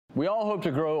We all hope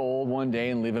to grow old one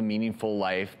day and live a meaningful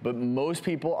life, but most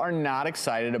people are not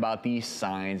excited about these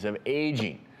signs of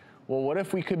aging. Well, what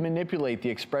if we could manipulate the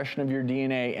expression of your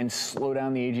DNA and slow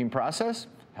down the aging process?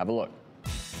 Have a look.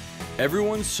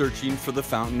 Everyone's searching for the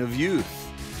fountain of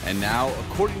youth. And now,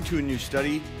 according to a new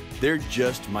study, there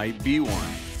just might be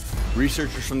one.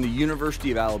 Researchers from the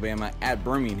University of Alabama at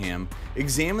Birmingham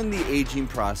examined the aging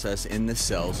process in the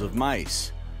cells of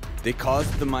mice. They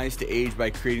caused the mice to age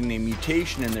by creating a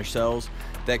mutation in their cells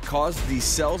that caused the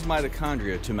cell's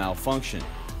mitochondria to malfunction.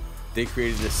 They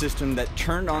created a system that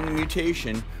turned on the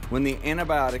mutation when the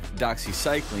antibiotic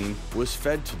doxycycline was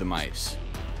fed to the mice.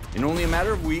 In only a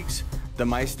matter of weeks, the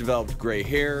mice developed gray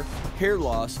hair, hair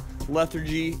loss,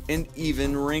 lethargy, and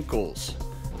even wrinkles.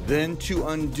 Then, to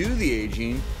undo the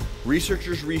aging,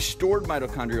 researchers restored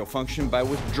mitochondrial function by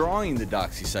withdrawing the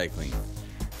doxycycline.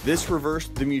 This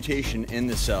reversed the mutation in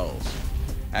the cells.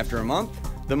 After a month,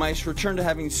 the mice returned to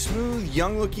having smooth,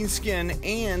 young-looking skin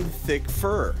and thick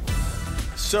fur.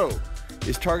 So,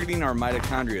 is targeting our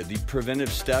mitochondria the preventive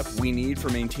step we need for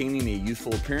maintaining a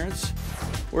youthful appearance?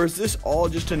 Or is this all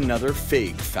just another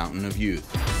fake fountain of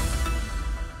youth?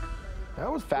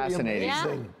 That was fascinating.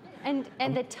 Yeah. And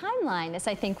the timeline is,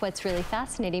 I think, what's really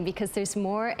fascinating, because there's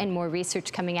more and more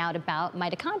research coming out about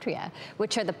mitochondria,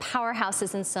 which are the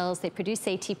powerhouses in cells. They produce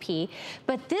ATP.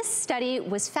 But this study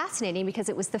was fascinating because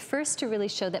it was the first to really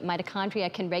show that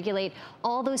mitochondria can regulate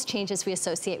all those changes we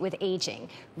associate with aging: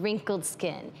 wrinkled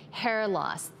skin, hair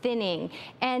loss, thinning,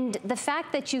 and the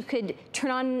fact that you could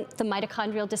turn on the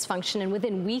mitochondrial dysfunction and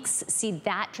within weeks see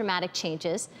that dramatic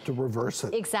changes. To reverse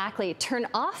it. Exactly. Turn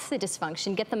off the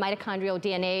dysfunction, get the mitochondrial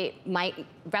DNA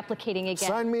replicating again.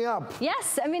 Sign me up.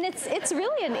 Yes, I mean, it's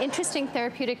really an interesting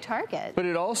therapeutic target. But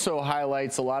it also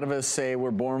highlights, a lot of us say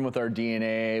we're born with our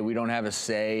DNA, we don't have a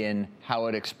say in how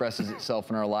it expresses itself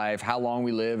in our life, how long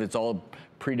we live, it's all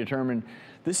predetermined.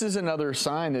 This is another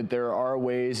sign that there are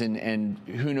ways, and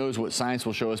who knows what science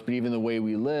will show us, but even the way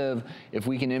we live, if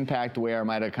we can impact the way our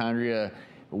mitochondria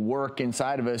work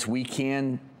inside of us,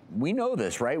 we know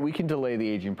this, right? We can delay the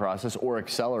aging process or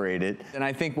accelerate it. And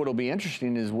I think what'll be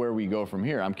interesting is where we go from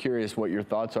here. I'm curious what your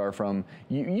thoughts are from,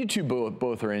 you two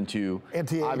both are into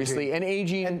anti-aging, obviously, and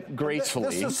aging and gracefully.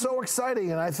 This is so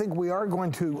exciting, and I think we are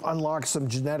going to unlock some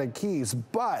genetic keys,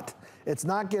 but it's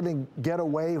not get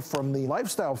away from the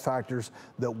lifestyle factors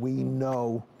that we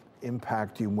know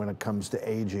impact you when it comes to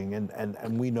aging,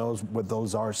 and we know what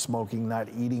those are: smoking, not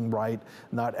eating right,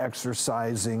 not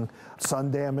exercising,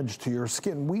 sun damage to your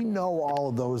skin. We know all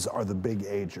of those are the big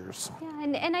agers. Yeah,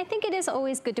 and I think it is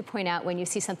always good to point out when you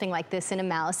see something like this in a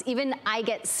mouse. Even I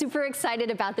get super excited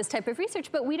about this type of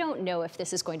research, but we don't know if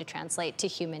this is going to translate to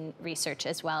human research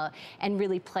as well and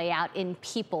really play out in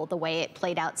people the way it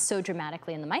played out so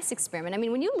dramatically in the mice experiment. I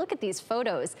mean, when you look at these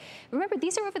photos, remember,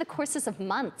 these are over the courses of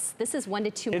months. This is 1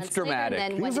 to 2 months. Dramatic.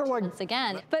 And then 1 to 2 months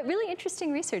again. But really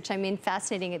interesting research. I mean,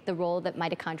 fascinating the role that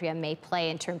mitochondria may play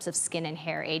in terms of skin and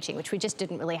hair aging, which we just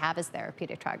didn't really have as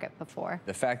therapeutic target before.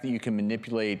 The fact that you can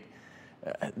manipulate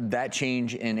that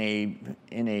change in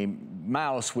a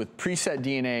mouse with preset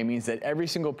DNA means that every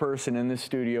single person in this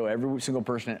studio, every single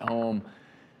person at home,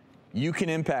 you can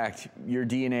impact your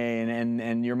DNA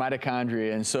and your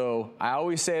mitochondria. And so I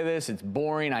always say this, it's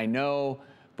boring, I know,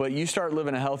 but you start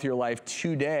living a healthier life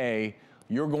today,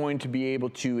 you're going to be able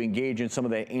to engage in some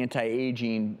of the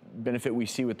anti-aging benefit we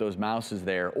see with those mouses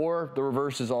there. Or the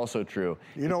reverse is also true.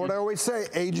 You know what I always say,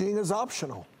 aging is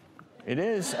optional. It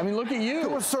is. I mean, look at you.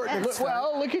 To a certain extent.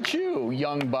 Well, look at you,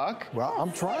 young buck. Well,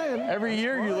 I'm trying. Every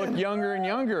year you look younger and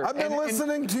younger. I've been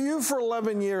listening to you for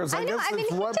 11 years. I guess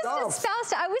it's rubbed off.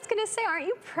 I was going to say, aren't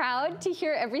you proud to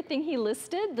hear everything he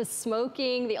listed? The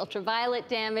smoking, the ultraviolet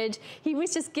damage. He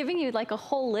was just giving you like a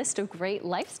whole list of great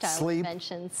lifestyle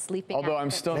interventions. Sleeping. Although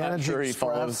I'm still not sure he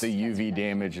follows the UV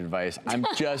damage advice. I'm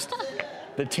just...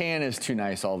 The tan is too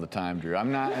nice all the time, Drew.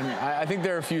 I think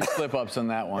there are a few slip-ups on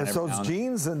that one. And those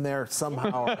genes in there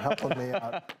somehow are helping me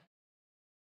out.